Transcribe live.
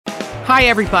Hi,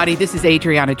 everybody. This is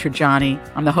Adriana Trajani.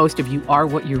 I'm the host of You Are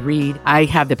What You Read. I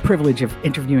have the privilege of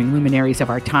interviewing luminaries of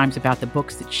our times about the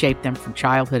books that shaped them from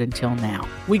childhood until now.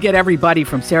 We get everybody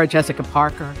from Sarah Jessica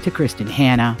Parker to Kristen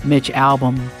Hanna, Mitch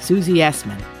Albom, Susie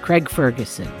Essman, Craig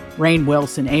Ferguson, Rainn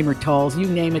Wilson, Amor Tolls, you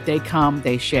name it, they come,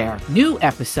 they share. New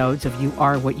episodes of You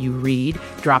Are What You Read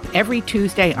drop every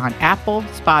Tuesday on Apple,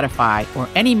 Spotify, or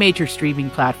any major streaming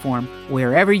platform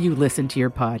wherever you listen to your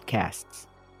podcasts.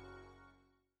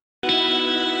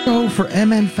 So for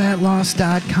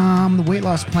mnfatloss.com, the weight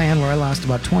loss plan where I lost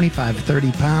about 25,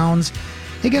 30 pounds.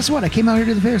 Hey, guess what? I came out here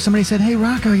to the fair. Somebody said, hey,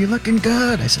 Rocco, you're looking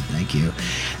good. I said, thank you.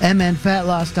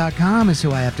 mnfatloss.com is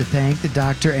who I have to thank, the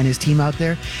doctor and his team out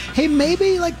there. Hey,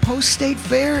 maybe like post-state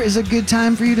fair is a good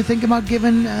time for you to think about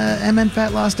giving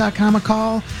mnfatloss.com a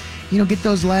call. You know, get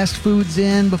those last foods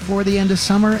in before the end of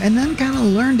summer and then kind of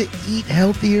learn to eat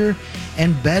healthier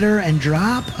and better and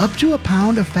drop up to a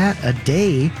pound of fat a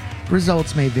day.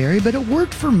 Results may vary, but it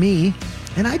worked for me.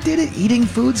 And I did it eating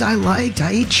foods I liked.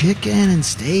 I ate chicken and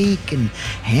steak and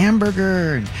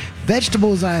hamburger and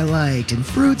vegetables I liked and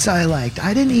fruits I liked.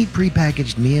 I didn't eat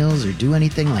prepackaged meals or do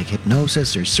anything like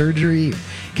hypnosis or surgery or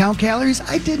count calories.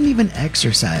 I didn't even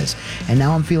exercise. And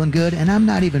now I'm feeling good, and I'm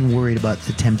not even worried about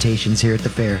the temptations here at the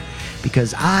fair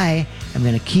because I am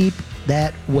going to keep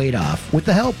that weight off with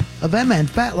the help of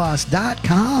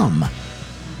mnfatloss.com.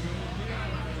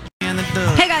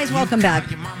 Hey guys, welcome back.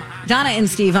 Donna and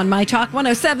Steve on My Talk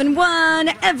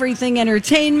 107.1, Everything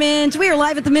Entertainment. We are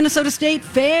live at the Minnesota State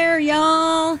Fair,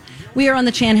 y'all. We are on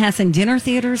the Chanhassen Dinner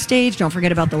Theater stage. Don't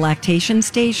forget about the Lactation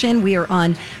Station. We are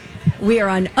on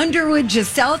Underwood,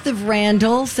 just south of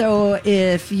Randall. So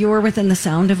if you're within the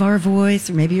sound of our voice,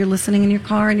 or maybe you're listening in your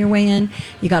car on your way in,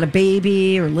 you got a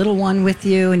baby or little one with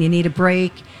you and you need a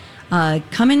break,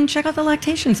 come and check out the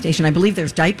Lactation Station. I believe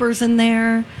there's diapers in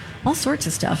there. All sorts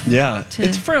of stuff. Yeah,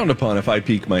 it's frowned upon if I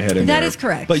peek my head in there. That is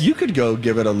correct. But you could go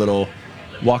give it a little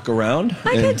walk around.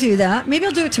 I could do that. Maybe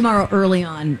I'll do it tomorrow early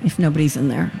on if nobody's in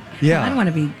there. Yeah. I don't want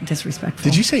to be disrespectful.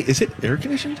 Did you say, is it air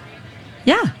conditioned?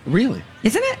 Yeah. Really?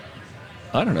 Isn't it?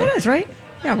 I don't know. It is, right?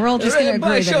 Yeah, we're all just going to agree.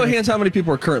 By a show of that hands, how many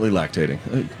people are currently lactating?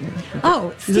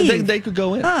 Oh, Steve. They could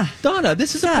go in. Donna,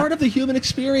 this is a part of the human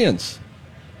experience.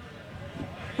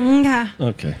 Yeah.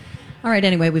 Okay. All right,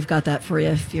 anyway, we've got that for you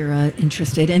if you're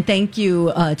interested. And thank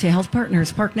you to Health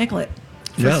Partners Park Nicollet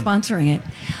for sponsoring it.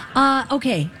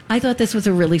 Okay, I thought this was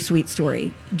a really sweet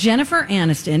story. Jennifer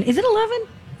Aniston, is it 11?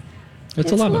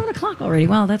 It's 11 o'clock already.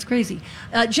 Wow, that's crazy.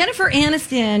 Jennifer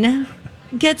Aniston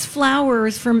gets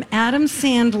flowers from Adam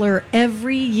Sandler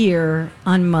every year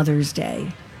on Mother's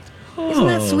Day. Isn't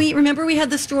that sweet? Remember we had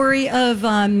the story of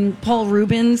Paul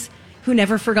Rubens, who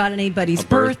never forgot anybody's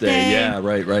birthday. Yeah,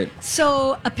 right.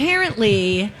 So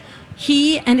apparently,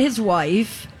 he and his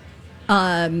wife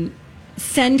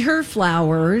send her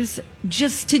flowers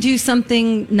just to do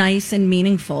something nice and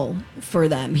meaningful for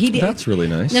them. That's really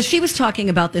nice. Now, she was talking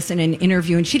about this in an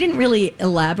interview, and she didn't really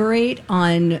elaborate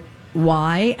on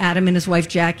why Adam and his wife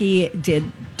Jackie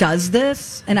does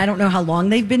this, and I don't know how long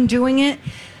they've been doing it,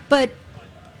 but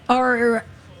our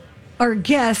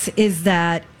guess is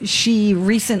that she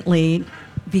recently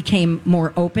became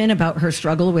more open about her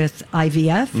struggle with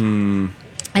IVF.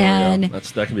 And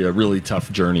that can be a really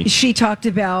tough journey. She talked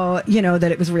about,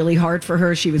 that it was really hard for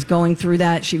her. She was going through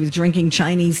that. She was drinking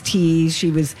Chinese teas. She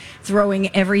was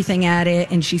throwing everything at it.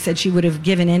 And she said she would have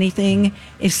given anything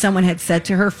if someone had said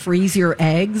to her, freeze your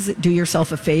eggs, do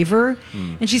yourself a favor.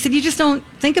 And she said, you just don't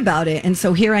think about it. And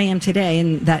so here I am today,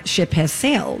 and that ship has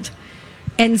sailed.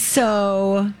 And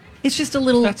so it's just a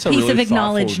little piece really of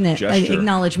acknowledgement. gesture.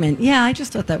 Yeah, I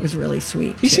just thought that was really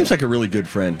sweet. He seems like a really good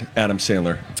friend, Adam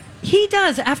Sandler. He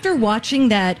does. After watching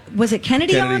that, was it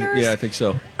Kennedy Honors? Yeah, I think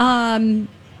so.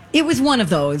 It was one of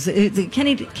those.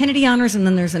 Kennedy Honors, and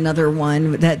then there's another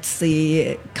one that's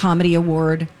the Comedy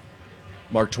Award.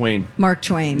 Mark Twain,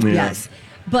 yes.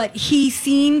 But he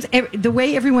seems, the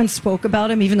way everyone spoke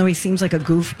about him, even though he seems like a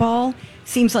goofball,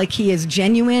 seems like he is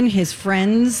genuine. His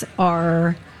friends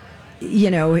are,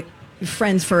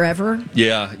 friends forever.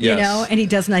 Yeah, yes. And he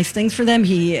does nice things for them.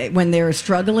 When they're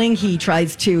struggling, he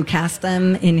tries to cast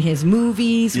them in his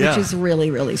movies, which is really,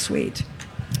 really sweet.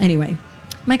 Anyway,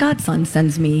 my godson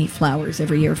sends me flowers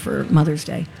every year for Mother's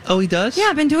Day. Oh, he does? Yeah,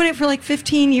 I've been doing it for like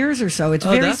 15 years or so. It's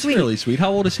very that's sweet. really sweet.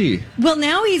 How old is he? Well,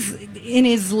 now he's in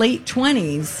his late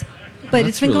 20s, but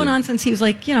it's been going on since he was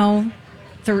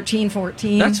 13,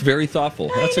 14. That's very thoughtful.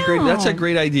 That's a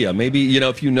great idea. Maybe,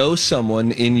 if you know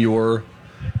someone in your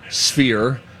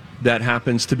sphere that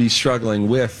happens to be struggling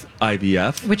with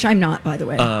IVF, which I'm not, by the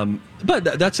way. But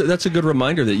that's a good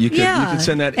reminder that you could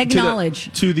send that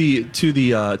acknowledge to the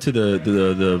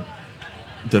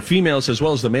the females as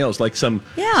well as the males. Like some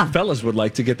fellas would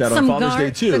like to get that on Father's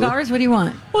Day too. Cigars? What do you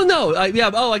want? Well, no,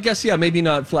 I guess maybe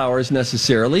not flowers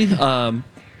necessarily.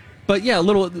 But yeah, a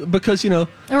little, because, or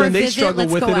then they struggle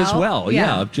with it as well.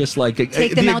 Yeah, just like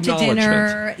take them out to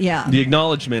dinner. Yeah. The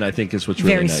acknowledgement, I think, is what's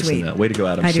really very nice sweet. in that. Way to go,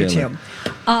 Adam Sandler.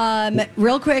 I do too.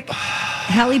 Real quick,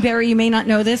 Halle Berry, you may not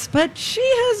know this, but she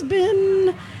has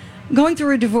been going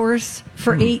through a divorce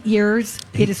for 8 years.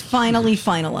 It is finally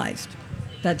finalized.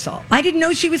 That's all. I didn't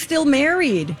know she was still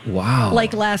married. Wow.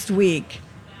 Like last week.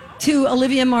 To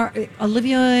Olivier Martinez.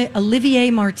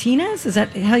 Is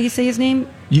that how you say his name?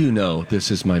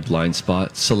 This is my blind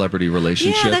spot. Celebrity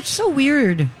relationships. Yeah, that's so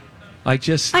weird. I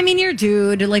mean, you're a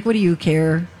dude. Like, what do you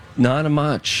care? Not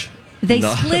much. They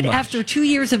split after 2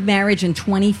 years of marriage in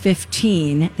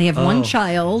 2015. They have one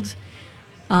child,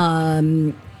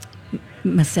 Maceo.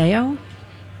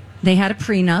 They had a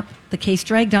prenup. The case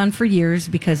dragged on for years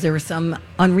because there were some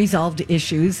unresolved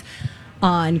issues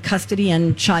on custody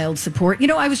and child support.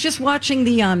 I was just watching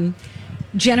the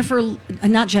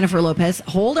not Jennifer Lopez.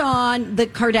 Hold on, the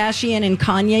Kardashian and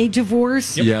Kanye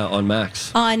divorce. Yep. Yeah, on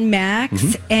Max.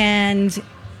 Mm-hmm. And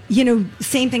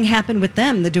same thing happened with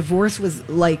them. The divorce was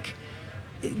like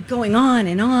going on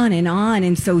and on and on,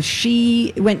 and so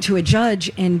she went to a judge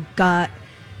and got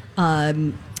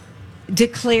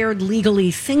declared legally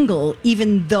single,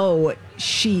 even though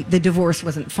the divorce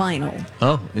wasn't final.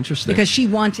 Oh, interesting. Because she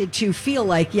wanted to feel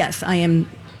like, yes, I am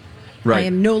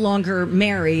no longer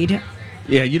married.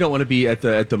 Yeah, you don't want to be at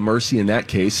the mercy in that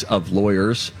case of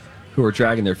lawyers who are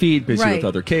dragging their feet, busy with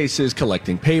other cases,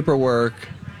 collecting paperwork.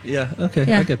 Yeah, okay,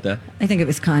 yeah. I get that. I think it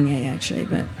was Kanye, actually,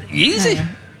 but easy.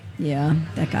 Yeah,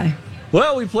 that guy.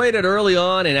 Well, we played it early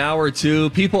on in hour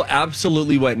 2. People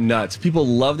absolutely went nuts. People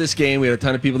love this game. We had a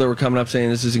ton of people that were coming up saying,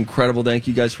 this is incredible. Thank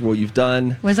you guys for what you've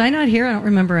done. Was I not here? I don't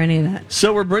remember any of that.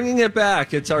 So we're bringing it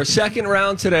back. It's our second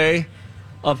round today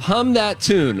of Hum That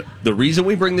Tune. The reason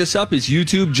we bring this up is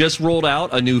YouTube just rolled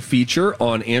out a new feature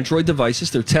on Android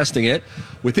devices. They're testing it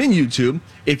within YouTube.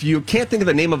 If you can't think of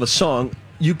the name of a song,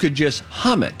 you could just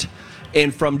hum it.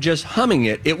 And from just humming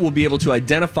it, it will be able to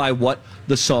identify what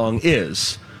the song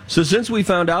is. So since we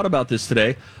found out about this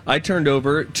today, I turned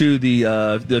over to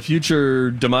the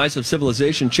future demise of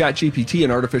civilization, ChatGPT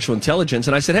and artificial intelligence,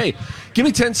 and I said, hey, give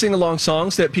me 10 sing-along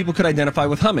songs that people could identify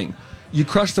with humming. You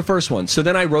crushed the first one. So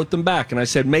then I wrote them back, and I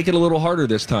said, make it a little harder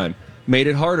this time. Made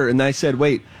it harder, and I said,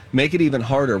 wait, make it even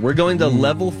harder. We're going to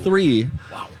level 3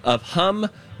 of Hum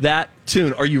That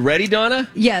Tune. Are you ready, Donna?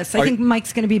 Yes, I think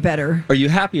Mike's going to be better. Are you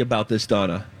happy about this,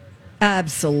 Donna?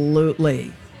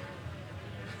 Absolutely.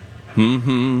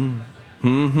 Jolene.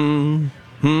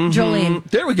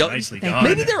 There we go. Nicely done.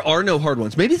 Maybe there are no hard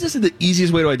ones. Maybe this is the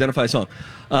easiest way to identify a song.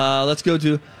 Let's go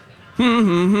to.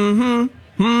 Come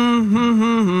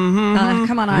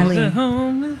on,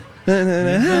 Eileen.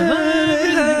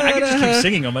 I can just keep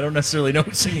singing them. I don't necessarily know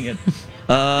who's singing it.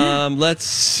 Let's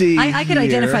see. I could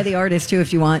identify the artist too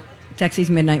if you want. Dexy's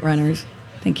Midnight Runners.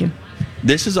 Thank you.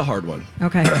 This is a hard one.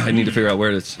 Okay. I need to figure out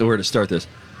where to start this.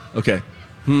 Okay.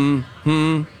 Who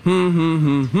could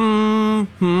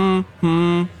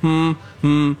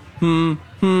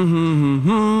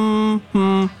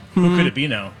it be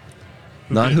now?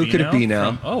 Not who could it be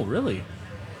now. Oh, really?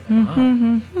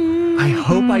 Wow. I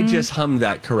hope I just hummed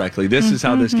that correctly. This is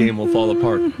how this game will fall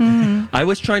apart. I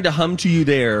was trying to hum to you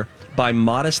there by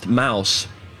Modest Mouse.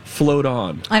 Float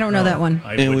On. I don't know that one.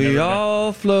 And we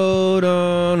all float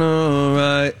on, all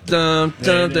right. Dun,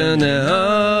 dun, dun, dun,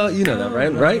 oh. You know that,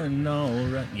 right? No,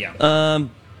 right. Yeah.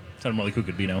 Sounded more like Who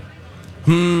Could Be Now.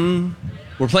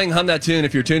 We're playing Hum That Tune.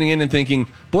 If you're tuning in and thinking,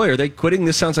 boy, are they quitting?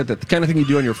 This sounds like the kind of thing you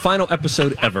do on your final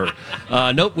episode ever.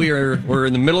 Nope, we're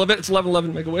in the middle of it. It's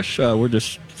 11:11. Make a wish. We're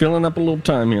just filling up a little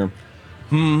time here.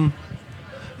 Home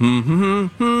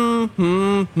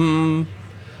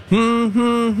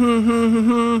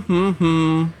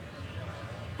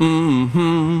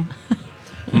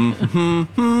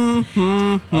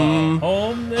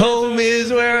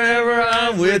is wherever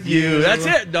I'm with you. That's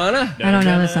it, Donna. I don't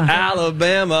know this song.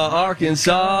 Alabama,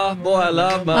 Arkansas. Boy, I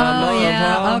love my mama. Oh,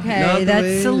 yeah. Okay.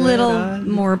 That's a little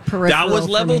more peripheral. That was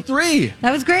level 3.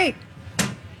 That was great.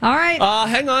 All right.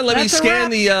 Hang on. Let me scan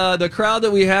the crowd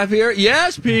that we have here.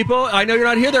 Yes, people. I know you're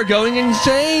not here. They're going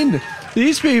insane.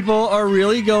 These people are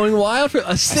really going wild for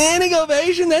a standing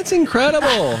ovation. That's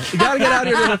incredible. You got to get out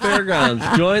here to the fairgrounds.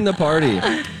 Join the party.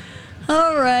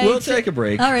 All right. We'll take a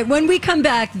break. All right. When we come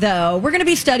back, though, we're going to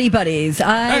be study buddies.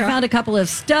 I found a couple of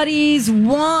studies.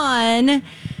 One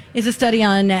is a study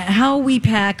on how we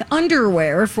pack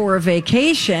underwear for a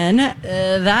vacation.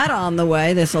 That on the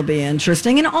way. This will be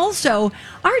interesting. And also,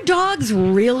 are dogs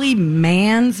really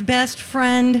man's best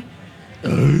friend?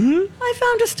 I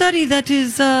found a study that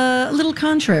is a little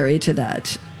contrary to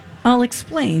that. I'll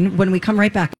explain when we come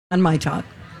right back on My Talk.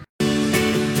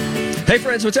 Hey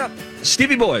friends, what's up?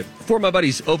 Stevie Boy, for my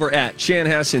buddies over at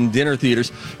Chanhassen Dinner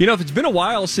Theaters. You know, if it's been a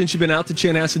while since you've been out to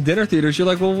Chanhassen Dinner Theaters, you're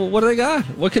like, well, what do they got?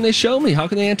 What can they show me? How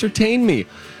can they entertain me?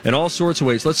 In all sorts of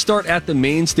ways. Let's start at the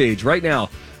main stage. Right now,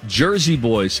 Jersey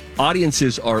Boys.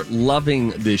 Audiences are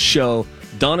loving this show.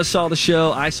 Donna saw the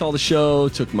show. I saw the show.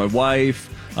 Took my wife,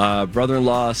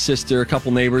 brother-in-law, sister, a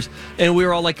couple neighbors. And we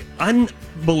were all like,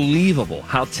 unbelievable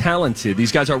how talented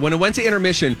these guys are. When it went to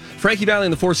intermission, Frankie Valli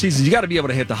and the Four Seasons, you got to be able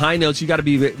to hit the high notes. You got to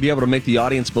be able to make the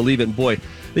audience believe it. And boy,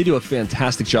 they do a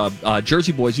fantastic job.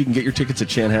 Jersey Boys, you can get your tickets at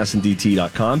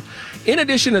chanhassendt.com. In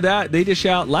addition to that, they dish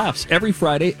out laughs every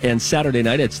Friday and Saturday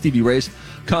night at Stevie Ray's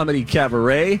Comedy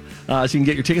Cabaret. So you can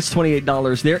get your tickets,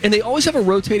 $28 there. And they always have a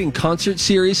rotating concert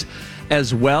series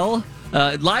as well.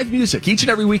 Live music each and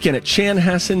every weekend at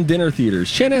Chanhassen Dinner Theaters.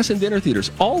 Chanhassen Dinner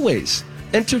Theaters, always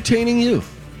entertaining you.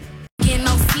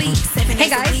 Hey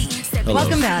guys,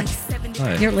 welcome back.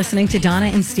 Hi. You're listening to Donna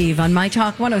and Steve on My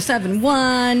Talk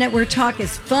 107.1, where talk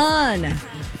is fun.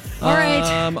 All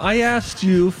right. I asked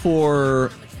you for...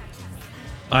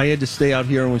 I had to stay out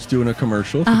here and was doing a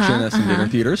commercial for Chanhassen Dinner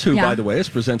Theaters, who, by the way, is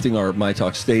presenting our My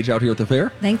Talk stage out here at the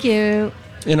fair. Thank you.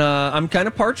 And I'm kind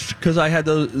of parched because I had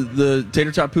the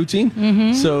tater tot poutine.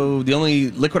 Mm-hmm. So the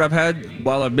only liquid I've had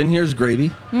while I've been here is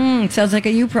gravy. Sounds like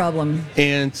a you problem.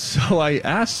 And so I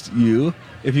asked you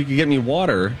if you could get me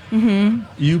water. Mm-hmm.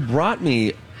 You brought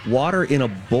me water in a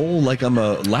bowl like I'm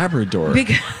a Labrador.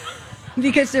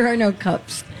 Because there are no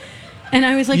cups. And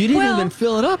I was like, you didn't even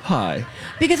fill it up high.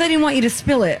 Because I didn't want you to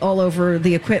spill it all over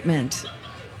the equipment.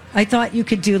 I thought you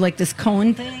could do like this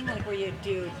cone thing, like where you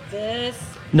do this.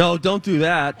 No, don't do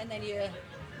that. And then you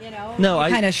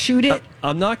kind of shoot it.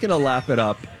 I'm not going to lap it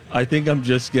up. I think I'm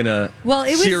just going to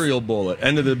cereal bowl it.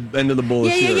 End of the bowl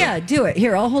of cereal. Yeah. Do it.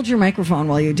 Here, I'll hold your microphone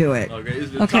while you do it.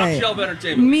 Okay. Top shelf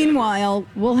entertainment. Meanwhile,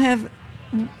 we'll have...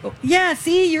 Yeah,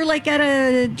 see? You're like at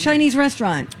a Chinese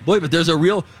restaurant. Boy, but there's a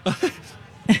real...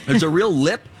 there's a real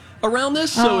lip around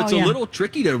this, so it's a little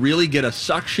tricky to really get a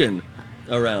suction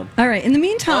around. All right. In the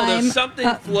meantime... there's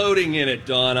something floating in it,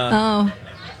 Donna.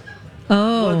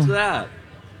 Oh. What's that?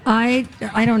 I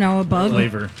don't know, a bug.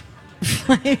 Flavor.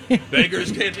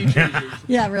 Beggars can't be choosers.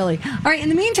 Yeah, really. All right, in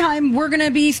the meantime, we're going to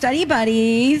be study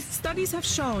buddies. Studies have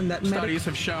shown that the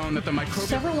microbial...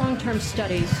 Several long-term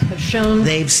studies have shown...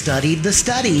 They've studied the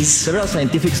studies. Several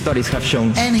scientific studies have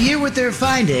shown... And here with their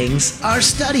findings are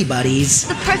study buddies,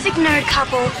 the perfect nerd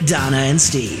couple, Donna and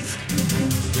Steve.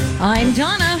 I'm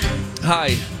Donna.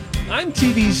 Hi, I'm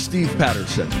TV's Steve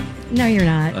Patterson. No, you're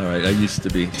not. All right, I used to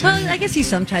be. Well, I guess you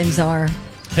sometimes are.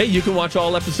 Hey, you can watch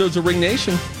all episodes of Ring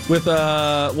Nation with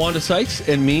Wanda Sykes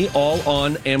and me all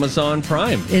on Amazon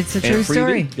Prime. It's a true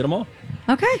story. Get them all.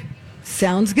 Okay.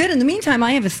 Sounds good. In the meantime,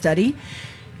 I have a study.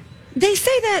 They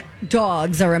say that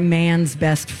dogs are a man's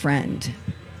best friend.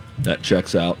 That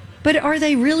checks out. But are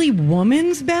they really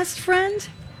woman's best friend?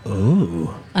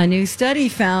 Oh. A new study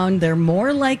found they're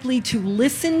more likely to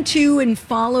listen to and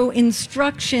follow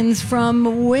instructions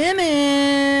from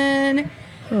women.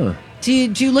 Huh.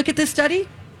 Did you look at this study?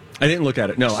 I didn't look at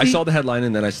it. No, I saw the headline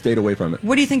and then I stayed away from it.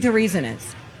 What do you think the reason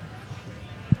is?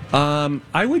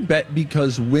 I would bet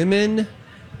because women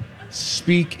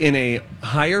speak in a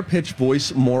higher pitched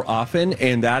voice more often,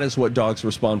 and that is what dogs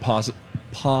respond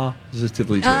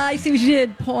positively to. I see what you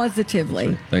did.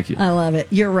 Positively. Thank you. I love it.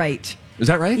 You're right. Is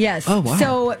that right? Yes. Oh, wow.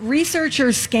 So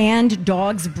researchers scanned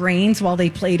dogs' brains while they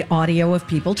played audio of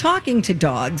people talking to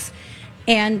dogs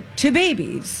and to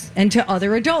babies and to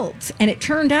other adults. And it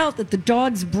turned out that the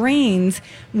dogs' brains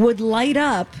would light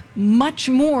up much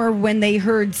more when they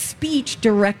heard speech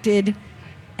directed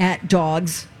at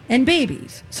dogs and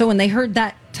babies. So when they heard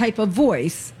that type of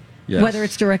voice, yes, whether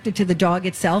it's directed to the dog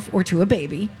itself or to a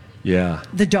baby, yeah,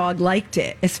 the dog liked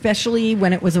it, especially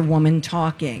when it was a woman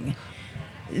talking.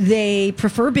 They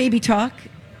prefer baby talk.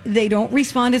 They don't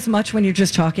respond as much when you're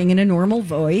just talking in a normal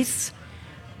voice.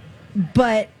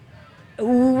 But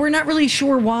we're not really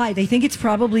sure why. They think it's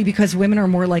probably because women are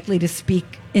more likely to speak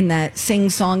in that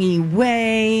sing-songy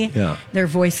way. Yeah. Their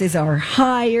voices are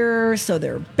higher, so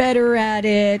they're better at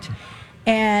it.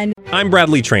 And I'm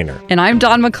Bradley Trainer. And I'm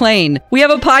Don McClain. We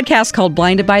have a podcast called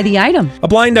Blinded by the Item. A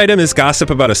blind item is gossip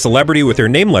about a celebrity with their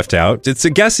name left out. It's a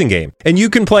guessing game, and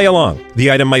you can play along. The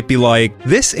item might be like,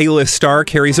 this A-list star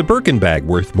carries a Birkin bag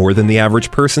worth more than the average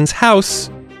person's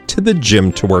house to the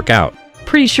gym to work out.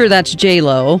 Pretty sure that's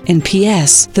J-Lo. And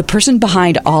P.S. the person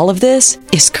behind all of this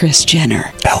is Kris Jenner,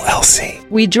 LLC.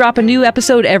 We drop a new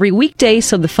episode every weekday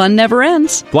so the fun never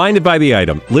ends. Blinded by the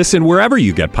Item. Listen wherever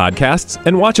you get podcasts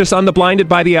and watch us on the Blinded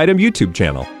by the Item YouTube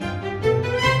channel.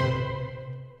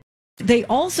 They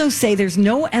also say there's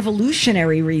no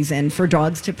evolutionary reason for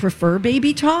dogs to prefer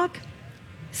baby talk,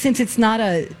 since it's not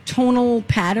a tonal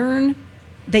pattern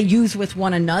they use with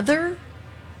one another.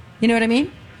 You know what I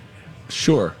mean?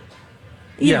 Sure.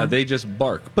 Yeah, they just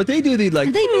bark. But they do the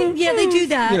like... They do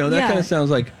that. You know, that kind of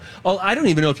sounds like... Oh, I don't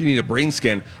even know if you need a brain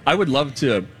scan. I'd love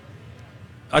to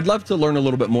learn a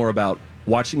little bit more about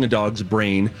watching a dog's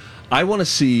brain. I want to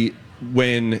see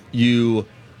when you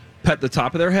pet the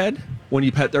top of their head, when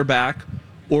you pet their back,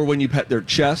 or when you pet their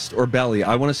chest or belly.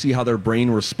 I want to see how their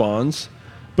brain responds.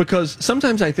 Because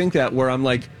sometimes I think that where I'm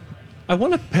like, I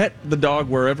want to pet the dog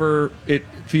wherever it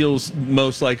feels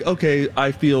most like, okay,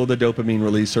 I feel the dopamine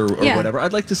release or whatever.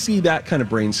 I'd like to see that kind of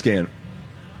brain scan.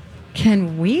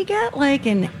 Can we get like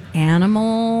an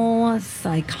animal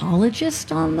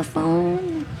psychologist on the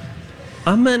phone?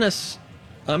 I'm gonna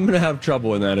have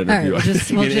trouble in that interview. Right, we'll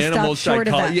just animal stop short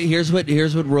of that. Here's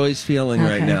what Roy's feeling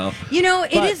right now. You know,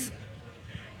 it is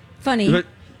funny.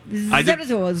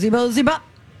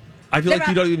 I feel like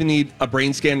you don't even need a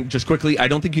brain scan. Just quickly, I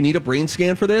don't think you need a brain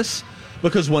scan for this,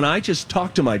 because when I just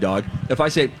talk to my dog, if I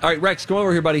say, all right, Rex, come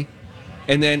over here, buddy,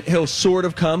 and then he'll sort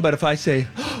of come, but if I say,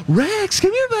 Rex,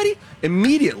 come here, buddy,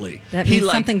 immediately, that means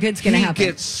something good's going to happen. He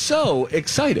gets so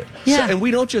excited. Yeah. And we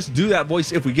don't just do that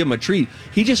voice if we give him a treat.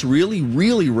 He just really,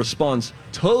 really responds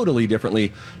totally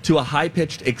differently to a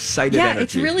high-pitched, excited energy. Yeah,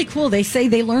 it's really cool. They say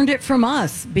they learned it from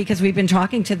us because we've been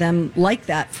talking to them like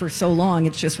that for so long.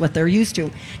 It's just what they're used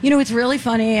to. You know, it's really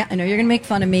funny. I know you're going to make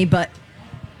fun of me, but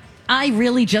I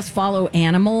really just follow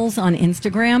animals on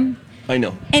Instagram. I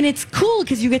know. And it's cool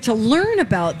because you get to learn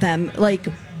about them. Like,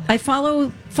 I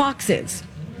follow foxes.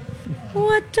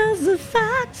 What does the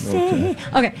fox say?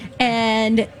 Okay.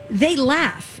 And they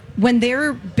laugh when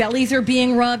their bellies are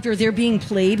being rubbed or they're being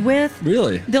played with.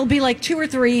 Really? There'll be like 2 or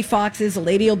 3 foxes. A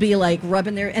lady will be like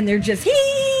rubbing their, and they're just,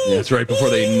 Yeah, that's right before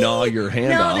they gnaw your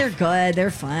hand off. No, they're good.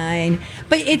 They're fine.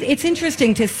 But it's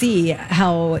interesting to see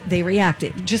how they react.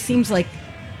 It just seems like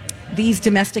these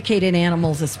domesticated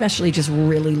animals especially just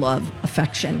really love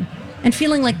affection and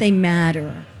feeling like they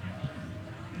matter.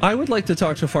 I would like to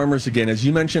talk to farmers again. As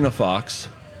you mentioned a fox,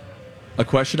 a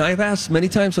question I have asked many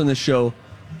times on this show,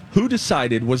 who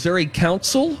decided, was there a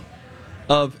council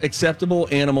of acceptable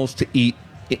animals to eat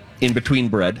in between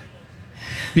bread?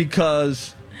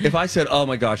 Because if I said, oh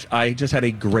my gosh, I just had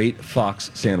a great fox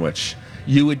sandwich,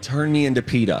 you would turn me into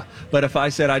PETA. But if I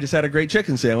said I just had a great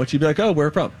chicken sandwich, you'd be like, oh,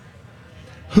 where from?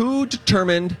 Who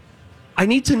determined? I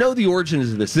need to know the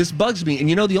origins of this. This bugs me. And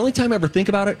you know, the only time I ever think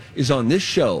about it is on this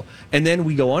show. And then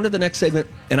we go on to the next segment,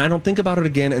 and I don't think about it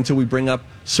again until we bring up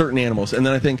certain animals. And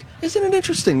then I think, isn't it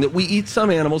interesting that we eat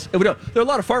some animals and we don't? There are a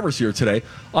lot of farmers here today.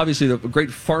 Obviously, the great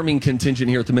farming contingent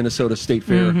here at the Minnesota State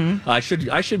Fair. Mm-hmm.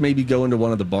 I should maybe go into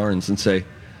one of the barns and say,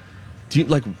 do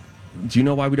you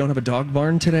know why we don't have a dog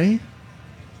barn today?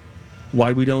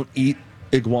 Why we don't eat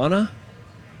iguana?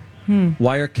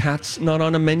 Why are cats not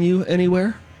on a menu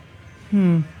anywhere?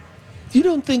 You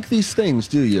don't think these things,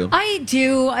 do you? I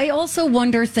do. I also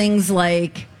wonder things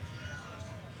like,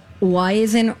 why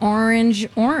is an orange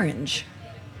orange?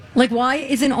 Like, why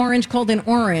is an orange called an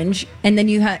orange? And then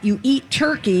you eat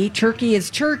turkey. Turkey is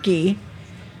turkey,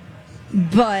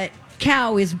 but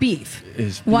cow is beef.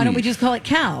 Why don't we just call it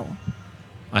cow?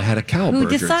 I had a cow Who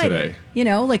burger decided? today. You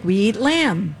know, like we eat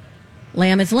lamb.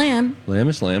 Lamb is lamb. Lamb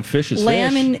is lamb. Fish is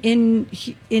lamb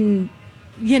fish. in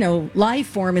you know, live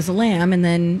form is a lamb, and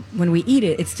then when we eat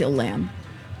it, it's still lamb.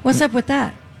 What's up with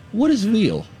that? What is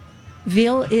veal?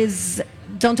 Veal is,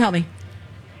 don't tell me,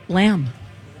 lamb.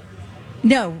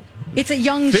 No, it's a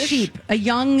young fish? sheep. A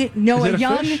young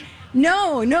Fish?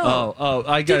 No. Oh,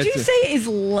 I got it. Did you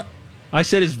say I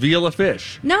said, is veal a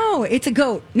fish? No, it's a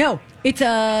goat. No,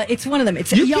 it's one of them.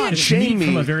 It's You young. can't shame me.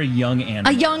 From a very young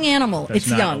animal. A young animal. That's It's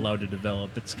not young. allowed to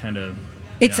develop. It's kind of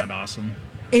It's- not awesome.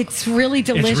 It's really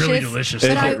delicious. It's really delicious. Is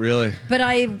it really? But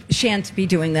I shan't be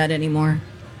doing that anymore.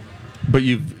 But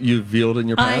you've vealed in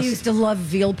your past? I used to love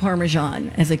veal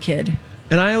parmesan as a kid.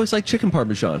 And I always like chicken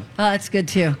parmesan. It's good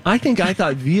too. I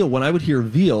thought veal, when I would hear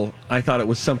veal, I thought it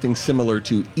was something similar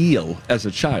to eel as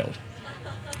a child.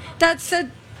 That's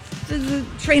the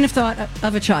train of thought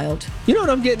of a child. You know what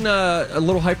I'm getting a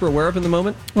little hyper aware of in the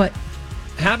moment? What?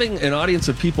 Having an audience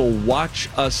of people watch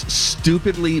us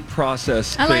stupidly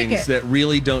process I like things it. that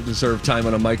really don't deserve time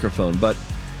on a microphone. But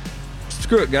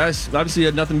screw it, guys. Obviously, you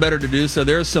had nothing better to do, so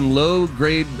there's some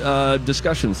low-grade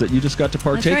discussions that you just got to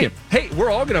partake in. Hey,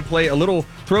 we're all going to play a little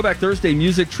Throwback Thursday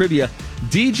music trivia.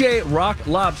 DJ Rock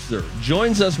Lobster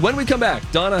joins us when we come back.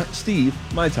 Donna, Steve,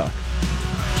 My Talk.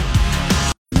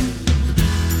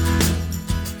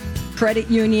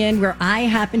 Credit union where I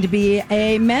happen to be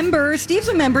a member. Steve's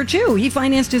a member too. He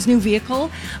financed his new vehicle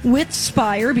with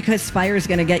Spire because Spire is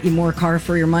going to get you more car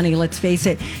for your money. Let's face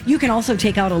it. You can also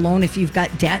take out a loan if you've got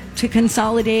debt to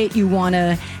consolidate. You want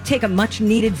to take a much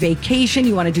needed vacation.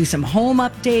 You want to do some home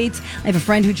updates. I have a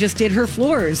friend who just did her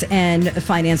floors and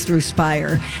financed through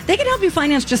Spire. They can help you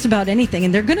finance just about anything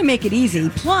and they're going to make it easy.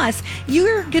 Plus,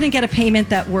 you're going to get a payment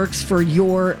that works for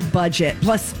your budget.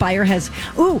 Plus, Spire has,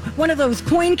 one of those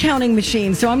coin counting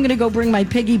machine. So I'm going to go bring my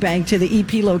piggy bank to the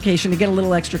EP location to get a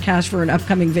little extra cash for an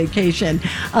upcoming vacation.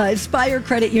 Spire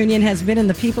Credit Union has been in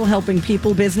the people helping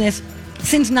people business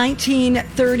since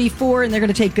 1934, and they're going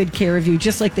to take good care of you,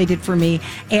 just like they did for me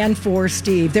and for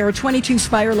Steve. There are 22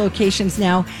 Spire locations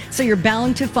now, so you're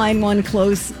bound to find one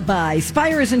close by.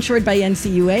 Spire is insured by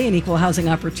NCUA, an equal housing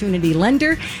opportunity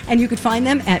lender, and you could find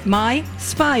them at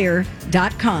myspire.com.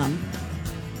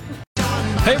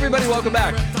 Hey, everybody, welcome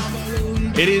back.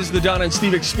 It is the Donna and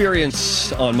Steve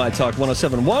Experience on My Talk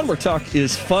 107.1, where talk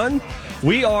is fun.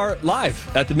 We are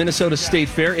live at the Minnesota State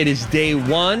Fair. It is day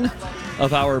one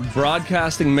of our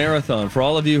broadcasting marathon. For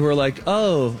all of you who are like,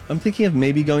 I'm thinking of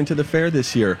maybe going to the fair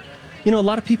this year. You know, a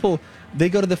lot of people, they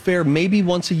go to the fair maybe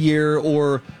once a year,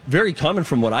 or very common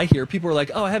from what I hear, people are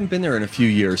like, I haven't been there in a few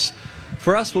years.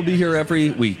 For us, we'll be here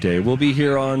every weekday. We'll be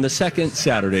here on the second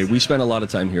Saturday. We spend a lot of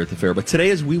time here at the fair. But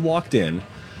today, as we walked in,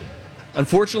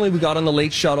 unfortunately, we got on the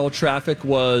late shuttle. Traffic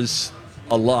was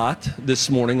a lot this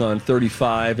morning on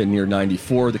 35 and near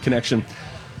 94, the connection.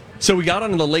 So we got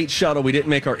on the late shuttle. We didn't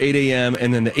make our 8 a.m.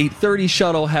 And then the 8:30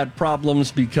 shuttle had problems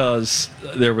because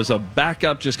there was a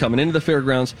backup just coming into the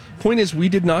fairgrounds. Point is, we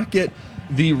did not get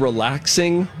the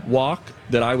relaxing walk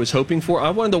that I was hoping for. I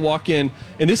wanted to walk in,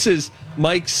 and this is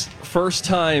Mike's first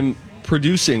time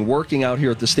working out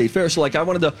here at the State Fair. So, I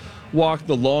wanted to walk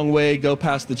the long way, go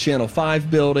past the Channel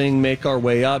 5 building, make our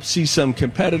way up, see some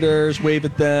competitors, wave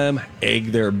at them,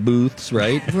 egg their booths,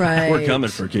 right? Right. We're coming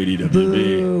for KDWB.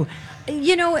 Boo.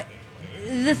 You know,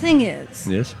 the thing is,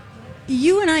 yes,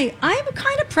 you and I'm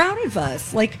kind of proud of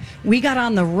us. We got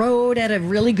on the road at a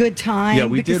really good time. Yeah,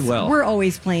 we did well. We're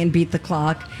always playing Beat the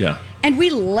Clock. Yeah. And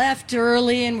we left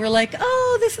early, and we're like,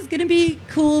 this is going to be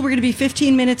cool. We're going to be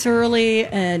 15 minutes early,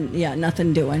 and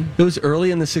nothing doing. It was early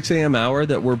in the 6 a.m. hour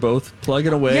that we're both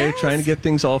plugging away, trying to get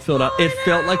things all filled out. It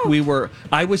felt like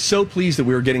I was so pleased that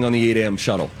we were getting on the 8 a.m.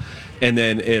 shuttle, and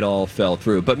then it all fell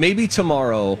through. But maybe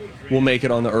tomorrow we'll make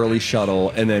it on the early shuttle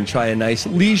and then try a nice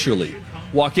leisurely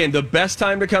walk in. The best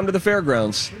time to come to the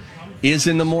fairgrounds is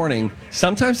in the morning.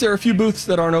 Sometimes there are a few booths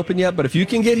that aren't open yet, but if you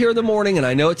can get here in the morning, and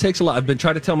I know it takes a lot. I've been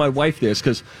trying to tell my wife this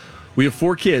because we have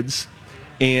 4 kids,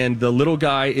 and the little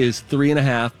guy is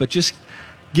 3.5, but just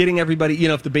getting everybody,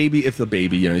 if the baby's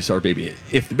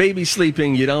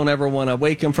sleeping, you don't ever want to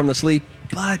wake him from the sleep,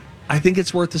 but I think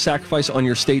it's worth the sacrifice on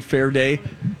your State Fair day.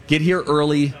 Get here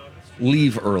early,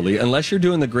 leave early. Unless you're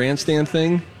doing the grandstand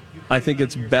thing, I think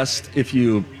it's best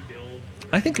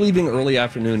I think leaving early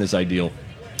afternoon is ideal.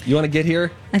 You want to get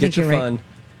here, get your fun,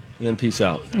 and then peace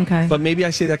out. Okay. But maybe I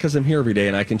say that because I'm here every day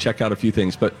and I can check out a few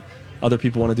things, but other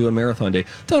people want to do a marathon day.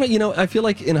 Donna, I feel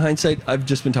like in hindsight, I've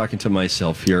just been talking to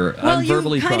myself here. Well, I'm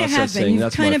verbally processing.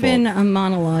 You've kind of been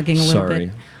monologuing a little bit.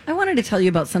 Sorry. I wanted to tell you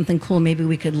about something cool. Maybe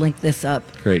we could link this up.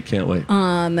 Great, can't wait.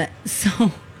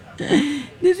 So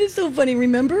this is so funny.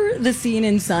 Remember the scene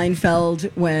in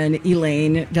Seinfeld when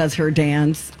Elaine does her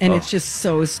dance, and it's just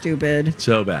so stupid.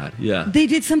 So bad, yeah. They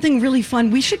did something really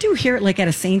fun. We should do here at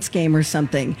a Saints game or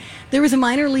something. There was a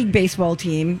minor league baseball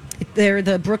team. They're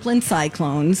the Brooklyn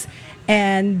Cyclones,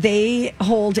 and they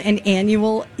hold an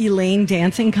annual Elaine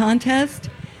dancing contest.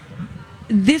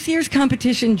 This year's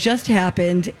competition just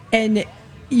happened, and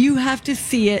you have to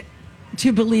see it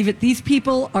to believe it. These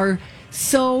people are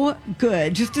so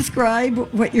good. Just describe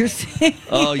what you're saying.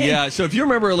 Oh, yeah. So if you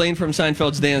remember Elaine from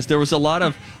Seinfeld's dance, there was a lot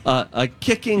of a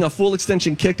full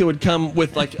extension kick that would come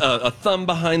with a thumb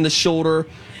behind the shoulder.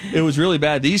 It was really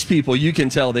bad. These people, you can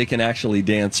tell they can actually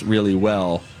dance really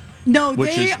well. No,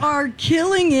 they are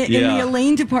killing it in the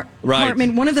Elaine department.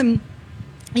 Right. One of them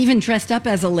even dressed up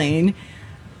as Elaine.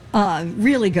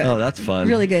 Really good. Oh, that's fun.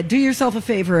 Really good. Do yourself a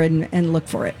favor and look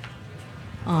for it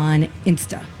on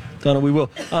Insta. Donna, we will.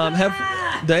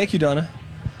 Thank you, Donna.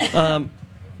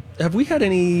 Have we had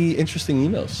any interesting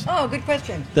emails? Oh, good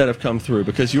question. That have come through?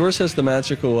 Because yours has the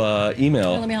magical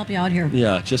email. Let me help you out here.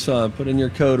 Yeah, just put in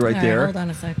your code right there. Hold on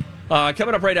a sec.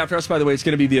 Coming up right after us, by the way, it's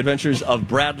going to be the adventures of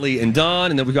Bradley and Dawn,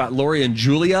 and then we've got Lori and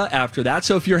Julia after that.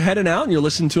 So if you're heading out and you're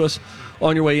listening to us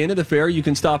on your way into the fair, you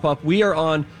can stop up. We are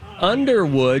on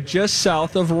Underwood, just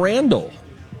south of Randall.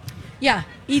 Yeah,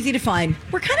 easy to find.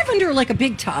 We're kind of under like a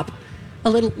big top, a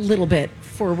little bit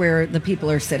for where the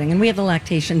people are sitting. And we have the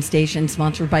lactation station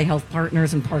sponsored by Health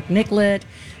Partners and Park Nicollet.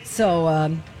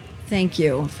 So thank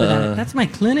you for that. That's my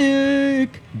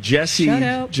clinic. Jesse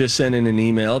just sent in an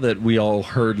email that we all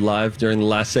heard live during the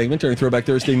last segment during Throwback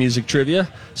Thursday Music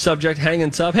Trivia. Subject,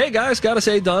 Hangin' Tough. Hey, guys, gotta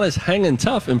say, Donna's Hangin'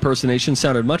 Tough impersonation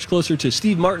sounded much closer to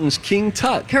Steve Martin's King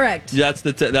Tut. Correct. That's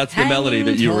the melody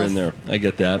that you were in there. I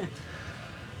get that.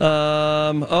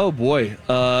 Oh, boy.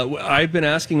 I've been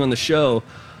asking on the show,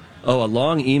 a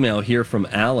long email here from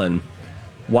Alan.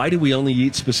 Why do we only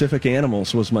eat specific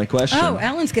animals was my question. Oh,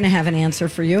 Alan's going to have an answer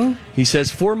for you. He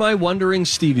says, for my wondering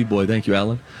Stevie boy, thank you,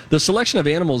 Alan. The selection of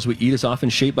animals we eat is often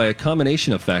shaped by a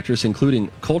combination of factors,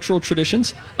 including cultural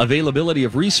traditions, availability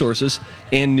of resources,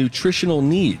 and nutritional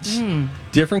needs.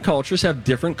 Different cultures have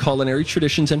different culinary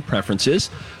traditions and preferences,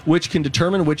 which can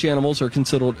determine which animals are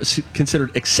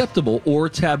considered acceptable or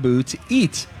taboo to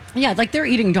eat. Yeah, like they're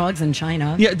eating dogs in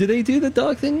China. Yeah, do they do the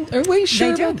dog thing? Are we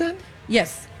sure about that?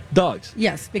 Yes. Dogs.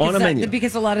 Yes, on a menu.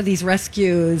 Because a lot of these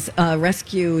rescue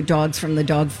dogs from the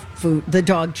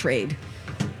dog trade.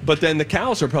 But then the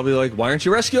cows are probably like, why aren't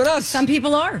you rescuing us? Some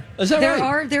people are. Is that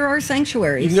right? There are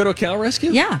sanctuaries. You can go to a cow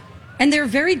rescue? Yeah, and they're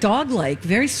very dog-like,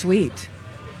 very sweet.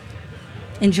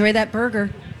 Enjoy that burger.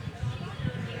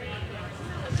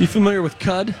 You familiar with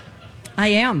cud? I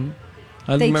am.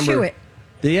 They chew it.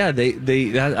 Yeah,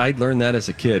 I learned that as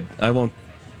a kid. I won't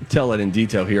tell it in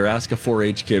detail here. Ask a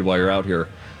 4-H kid while you're out here.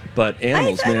 But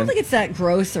animals, I don't think it's that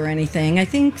gross or anything. I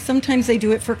think sometimes they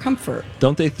do it for comfort.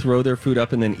 Don't they throw their food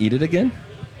up and then eat it again?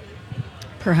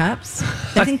 Perhaps.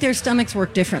 I think their stomachs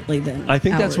work differently than I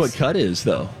think ours. that's what cud is,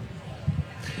 though.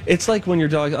 It's like when your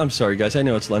dog... I'm sorry, guys. I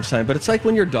know it's lunchtime, but it's like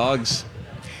when your dogs...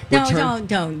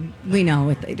 Don't. We know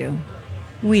what they do.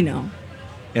 We know.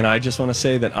 And I just want to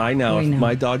say that if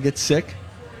my dog gets sick,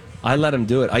 I let him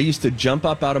do it. I used to jump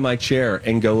up out of my chair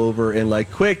and go over and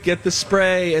like, quick, get the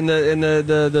spray and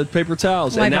the paper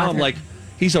towels. Why and now bother? I'm like,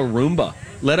 he's a Roomba.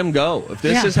 Let him go. If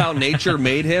this is how nature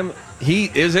made him,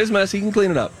 he is his mess. He can clean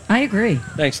it up. I agree.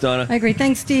 Thanks, Donna. I agree.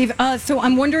 Thanks, Steve. So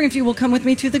I'm wondering if you will come with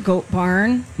me to the goat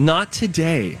barn. Not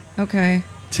today. Okay.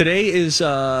 Today is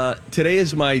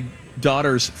my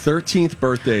daughter's 13th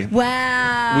birthday.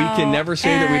 Wow. We can never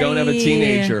say that we don't have a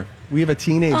teenager. We have a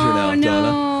teenager now,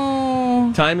 Donna.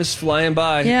 Time is flying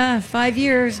by. Yeah, 5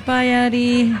 years. Bye,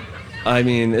 Addie. I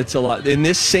mean, it's a lot. In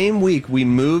this same week, we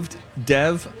moved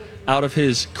Dev out of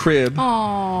his crib.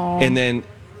 Aww. And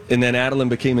then Adeline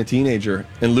became a teenager.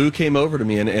 And Lou came over to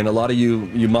me, and a lot of you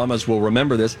mamas will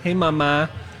remember this. Hey, mama.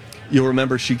 You'll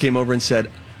remember she came over and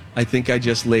said, I think I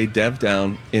just laid Dev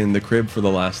down in the crib for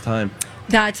the last time.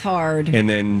 That's hard. And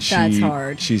then That's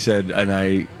hard. She said, and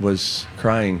I was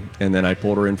crying, and then I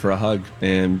pulled her in for a hug,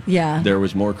 and there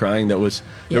was more crying. There was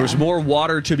more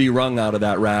water to be wrung out of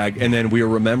that rag. And then we were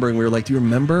remembering, we were like, do you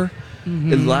remember? In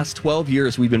the last 12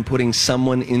 years, we've been putting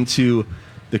someone into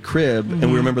the crib, and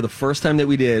we remember the first time that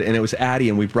we did, and it was Addie,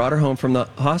 and we brought her home from the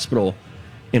hospital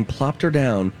and plopped her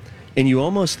down, and you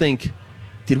almost think,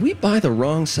 did we buy the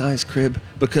wrong size crib?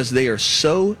 Because they are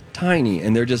so tiny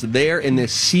and they're just there in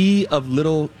this sea of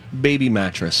little baby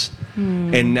mattress.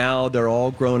 And now they're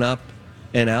all grown up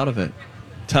and out of it.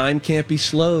 Time can't be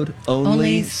slowed,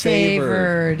 only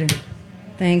savored.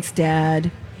 Thanks,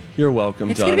 Dad. You're welcome,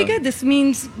 It's Donna. going to be good. This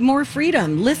means more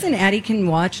freedom. Listen, Addie can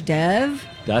watch Dev.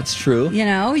 That's true. You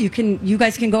know, you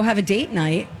guys can go have a date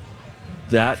night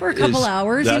for a couple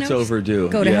hours. That's overdue.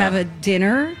 Go to have a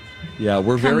dinner. Yeah,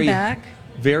 we're Come back.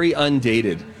 very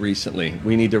undated recently.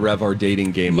 We need to rev our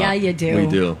dating game up. Yeah, you do. We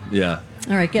do, yeah.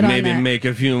 All right, get on that. Maybe make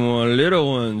a few more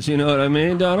little ones. You know what I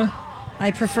mean, Donna? I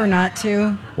prefer not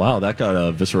to. Wow, that got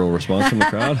a visceral response from the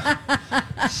crowd.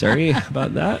 Sorry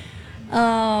about that.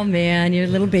 Oh, man, your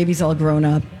little baby's all grown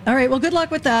up. All right, well, good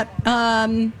luck with that.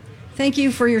 Thank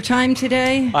you for your time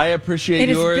today. I appreciate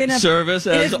your service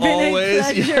as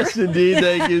always. Yes, indeed.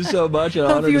 Thank you so much. An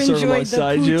honor to serve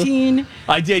alongside you.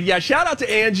 I did. Yeah. Shout out to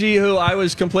Angie, who I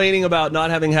was complaining about not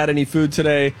having had any food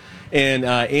today. And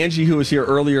Angie, who was here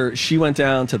earlier, she went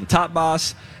down to the Top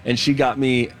Boss and she got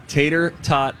me tater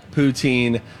tot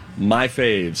poutine my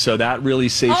fave. So that really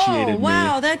satiated me.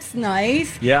 Wow, that's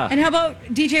nice. Yeah. And how about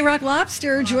DJ Rock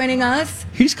Lobster joining us?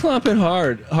 He's clumping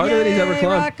harder than he's ever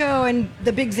clumped. Rocco and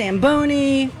the big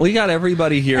Zamboni. We got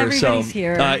everybody here. Everybody's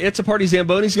here. It's a party.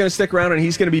 Zamboni's going to stick around, and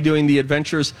he's going to be doing the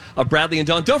adventures of Bradley and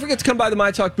Dawn. Don't forget to come by the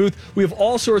My Talk booth. We have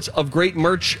all sorts of great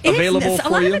merch available for you.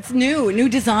 A lot of it's new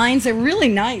designs. They're really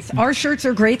nice. Our shirts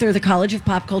are great. They're the College of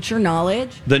Pop Culture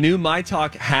Knowledge. The new My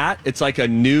Talk hat, it's like a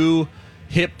new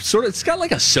hip sort of, it's got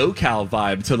like a SoCal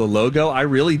vibe to the logo. I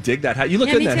really dig that hat. You look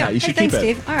good in that hat. You should keep it.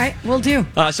 Thanks, Steve. All right, we'll do.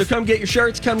 So come get your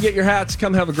shirts, come get your hats,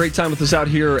 come have a great time with us out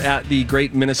here at the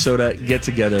Great Minnesota Get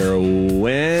Together.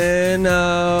 When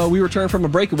we return from a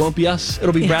break, it won't be us.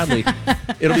 It'll be Bradley.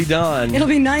 It'll be Dawn. It'll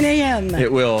be 9 a.m.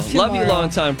 It will. Tomorrow. Love you long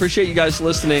time. Appreciate you guys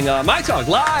listening. My Talk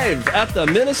live at the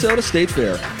Minnesota State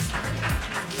Fair.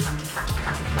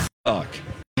 Talk.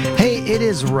 Hey, it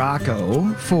is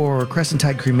Rocco for Crescent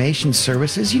Tide Cremation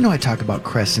Services. You know I talk about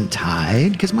Crescent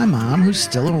Tide because my mom, who's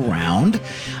still around,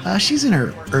 she's in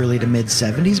her early to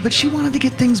mid-70s, but she wanted to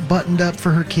get things buttoned up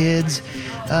for her kids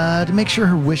to make sure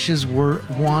her wishes were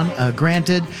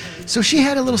granted. So she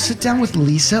had a little sit-down with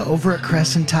Lisa over at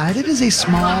Crescent Tide. It is a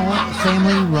small,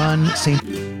 family-run St.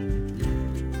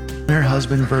 her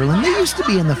husband Verlin. They used to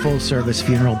be in the full-service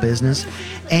funeral business,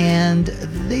 and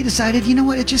they decided, you know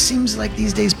what, it just seems like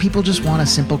these days people just want a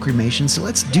simple cremation, so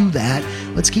let's do that.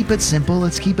 Let's keep it simple.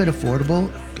 Let's keep it affordable.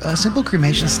 Simple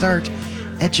cremations start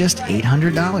at just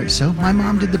 $800. So my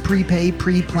mom did the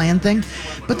pre-plan thing,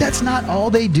 but that's not all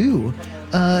they do.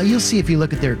 You'll see if you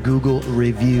look at their Google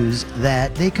reviews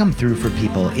that they come through for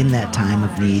people in that time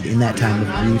of need, in that time of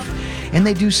grief, and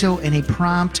they do so in a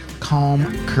prompt, calm,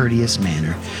 courteous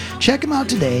manner. Check them out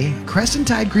today. Crescent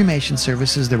Tide Cremation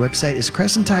Services. Their website is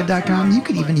crescenttide.com. You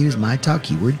could even use my talk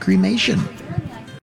keyword cremation.